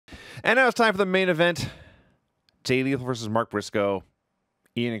And now it's time for the main event. Jay Lethal versus Mark Briscoe.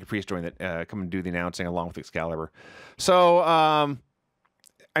 Ian and Caprice join come and do the announcing along with Excalibur. So, I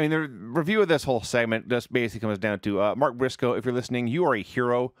mean, the review of this whole segment just basically comes down to Mark Briscoe, if you're listening, you are a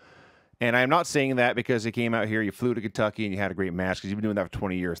hero. And I'm not saying that because you came out here, you flew to Kentucky, and you had a great match, because you've been doing that for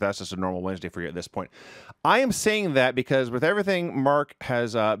 20 years. That's just a normal Wednesday for you at this point. I am saying that because with everything Mark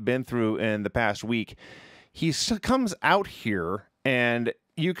has been through in the past week, he comes out here, and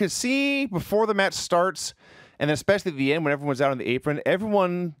you can see before the match starts, and then especially at the end when everyone's out on the apron,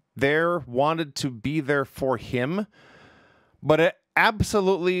 everyone there wanted to be there for him, but it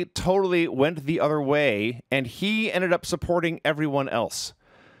absolutely, totally went the other way, and he ended up supporting everyone else.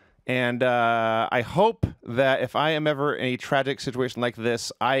 And I hope that if I am ever in a tragic situation like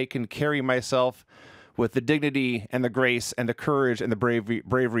this, I can carry myself with the dignity and the grace and the courage and the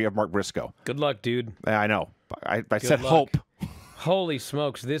bravery of Mark Briscoe. Good luck, dude. I know. I said hope. Holy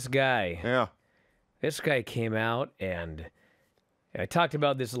smokes, this guy. Yeah. This guy came out, and I talked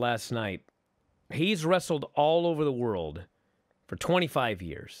about this last night. He's wrestled all over the world for 25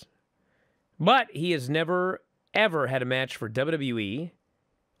 years. But he has never, ever had a match for WWE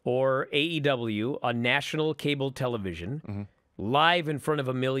or AEW on national cable television, live in front of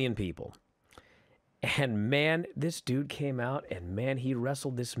 1 million people. And man, this dude came out, and man, he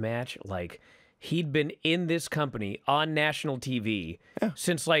wrestled this match like he'd been in this company on national TV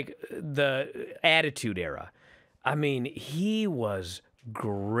since like the Attitude Era. I mean, he was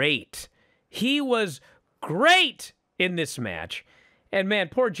great. He was great in this match. And man,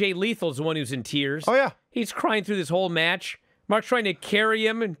 poor Jay Lethal's the one who's in tears. Oh, yeah. He's crying through this whole match. Mark's trying to carry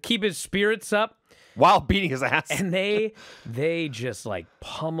him and keep his spirits up. While beating his ass. And they just like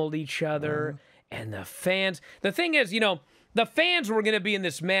pummeled each other. And the fans, the thing is, you know, the fans were going to be in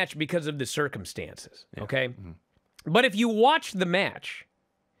this match because of the circumstances, okay? But if you watch the match,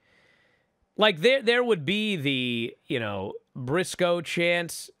 like there would be the, you know, Briscoe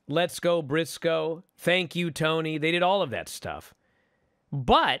chants, let's go Briscoe, thank you Tony. They did all of that stuff.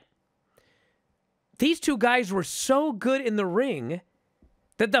 But these two guys were so good in the ring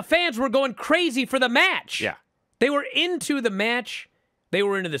that the fans were going crazy for the match. Yeah. They were into the match. They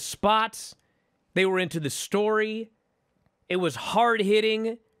were into the spots. They were into the story. It was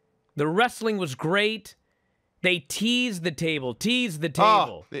hard-hitting. The wrestling was great. They teased the table.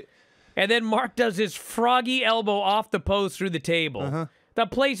 Oh, And then Mark does his froggy elbow off the post through the table. The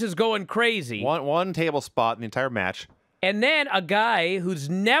place is going crazy. One table spot in the entire match. And then a guy who's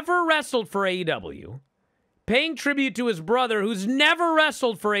never wrestled for AEW, paying tribute to his brother who's never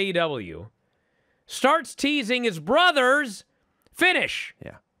wrestled for AEW, starts teasing his brother's finish.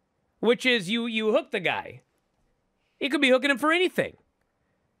 Yeah. Which is you hook the guy. He could be hooking him for anything.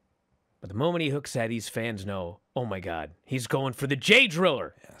 But the moment he hooks that, these fans know, oh my God, he's going for the J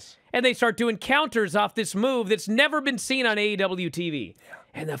Driller. Yes. And they start doing counters off this move that's never been seen on AEW TV. Yeah.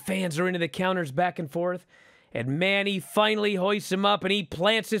 And the fans are into the counters back and forth. And man, he finally hoists him up and he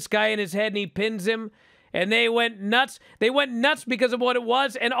plants this guy in his head and he pins him. And they went nuts. They went nuts because of what it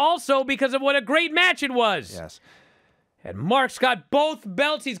was and also because of what a great match it was. Yes. And Mark's got both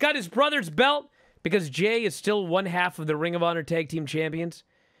belts. He's got his brother's belt because Jay is still one half of the Ring of Honor Tag Team Champions.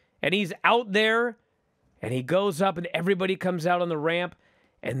 And he's out there and he goes up and everybody comes out on the ramp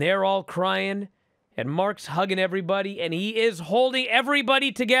and they're all crying. And Mark's hugging everybody, and he is holding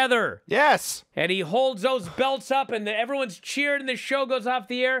everybody together. Yes. And he holds those belts up, and everyone's cheered, and the show goes off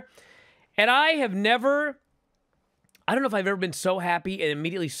the air. And I don't know if I've ever been so happy and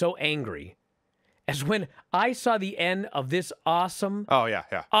immediately so angry as when I saw the end of this awesome,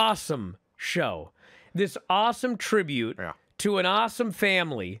 awesome show. This awesome tribute to an awesome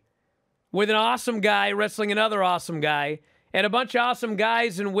family with an awesome guy wrestling another awesome guy and a bunch of awesome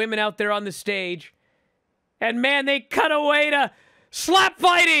guys and women out there on the stage. And man, they cut away to slap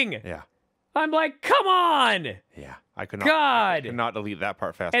fighting. Yeah. I'm like, come on. Yeah. I could not delete that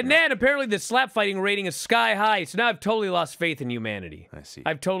part fast And enough. then apparently the slap fighting rating is sky high. So now I've totally lost faith in humanity. I see.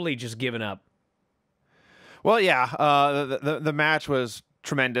 I've totally just given up. Well, yeah. The match was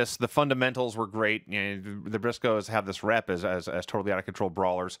tremendous. The fundamentals were great. You know, the Briscoes have this rep as totally out of control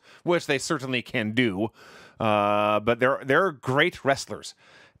brawlers, which they certainly can do. But they're great wrestlers.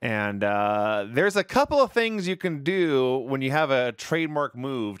 And there's a couple of things you can do when you have a trademark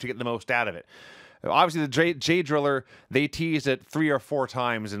move to get the most out of it. Obviously, the J Driller, they teased it 3 or 4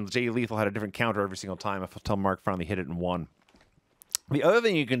 times, and Jay Lethal had a different counter every single time until Mark finally hit it and won. The other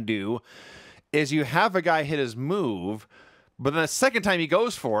thing you can do is you have a guy hit his move, but then the second time he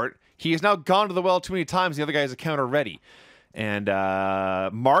goes for it, he has now gone to the well too many times, the other guy has a counter ready. And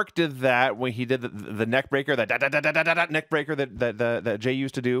Mark did that when he did the neck breaker, that neck breaker that Jay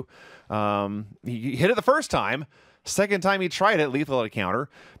used to do. He hit it the first time. Second time he tried it, Lethal had a counter.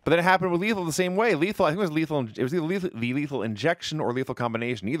 But then it happened with Lethal the same way. Lethal, I think it was Lethal. It was either the Lethal injection or Lethal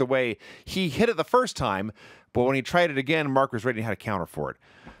combination. Either way, he hit it the first time, but when he tried it again, Mark was ready and had a counter for it.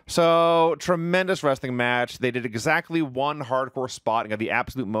 So, tremendous wrestling match. They did exactly one hardcore spot and got the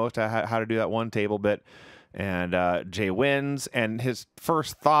absolute most how to do that one table bit. And Jay wins, and his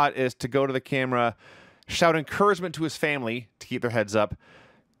first thought is to go to the camera, shout encouragement to his family to keep their heads up,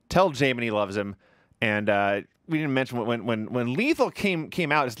 tell Jamin he loves him, and we didn't mention when Lethal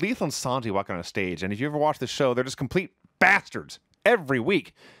came out, it's Lethal and Santi walking on a stage, and if you ever watch the show, they're just complete bastards every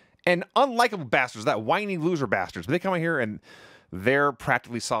week, and unlikable bastards, that whiny loser bastards. But they come out here and they're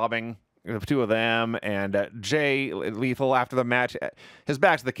practically sobbing, the two of them, and Jay Lethal after the match, his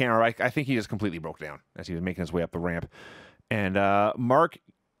back to the camera, I think he just completely broke down as he was making his way up the ramp, and Mark,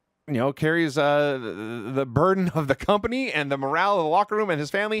 carries the burden of the company and the morale of the locker room and his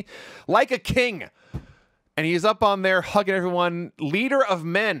family like a king. And he's up on there hugging everyone, leader of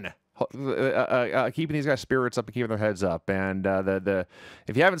men, keeping these guys' spirits up and keeping their heads up. And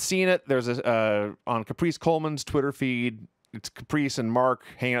if you haven't seen it, there's on Caprice Coleman's Twitter feed, it's Caprice and Mark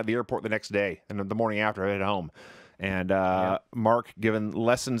hanging out at the airport the next day and the morning after I head home. And Mark giving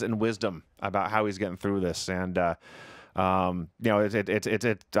lessons and wisdom about how he's getting through this. And it's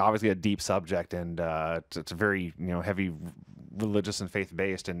obviously a deep subject, and it's a very heavy religious and faith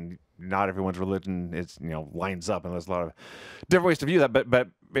based, and not everyone's religion is lines up, and there's a lot of different ways to view that. But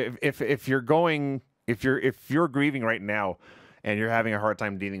if you're grieving right now and you're having a hard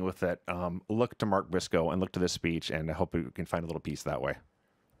time dealing with it, look to Mark Briscoe and look to this speech, and I hope you can find a little peace that way.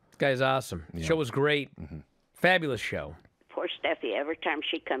 This guy's awesome. The show was great. Mm-hmm. Fabulous show. Poor Steffi. Every time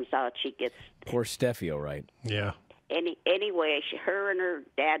she comes out, she gets. Poor Steffi, all right. Yeah. Anyway, her and her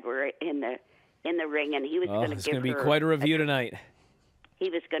dad were in the ring, and he was going to give her. It's going to be quite a review tonight. He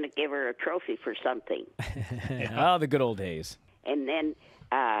was going to give her a trophy for something. Oh, the good old days. And then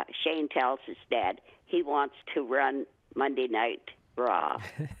Shane tells his dad he wants to run Monday Night Raw.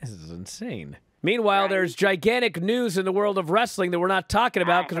 This is insane. Meanwhile, there's gigantic news in the world of wrestling that we're not talking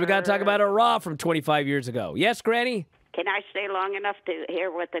about because we got to talk about a Raw from 25 years ago. Yes, Granny? Can I stay long enough to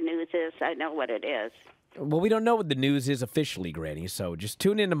hear what the news is? I know what it is. Well, we don't know what the news is officially, Granny, so just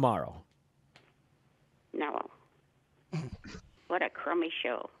tune in tomorrow. No. What a crummy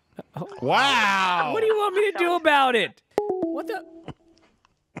show. Wow. What do you want me to do about it? What the?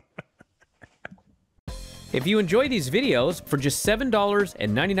 If you enjoy these videos, for just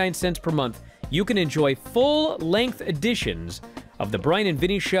 $7.99 per month, you can enjoy full-length editions of The Bryan and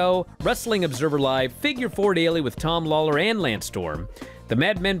Vinny Show, Wrestling Observer Live, Figure 4 Daily with Tom Lawler and Lance Storm, the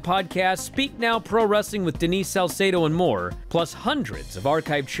Mad Men Podcast, Speak Now Pro Wrestling with Denise Salcedo, and more, plus hundreds of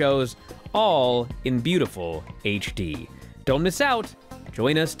archived shows, all in beautiful HD. Don't miss out.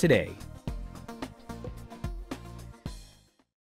 Join us today.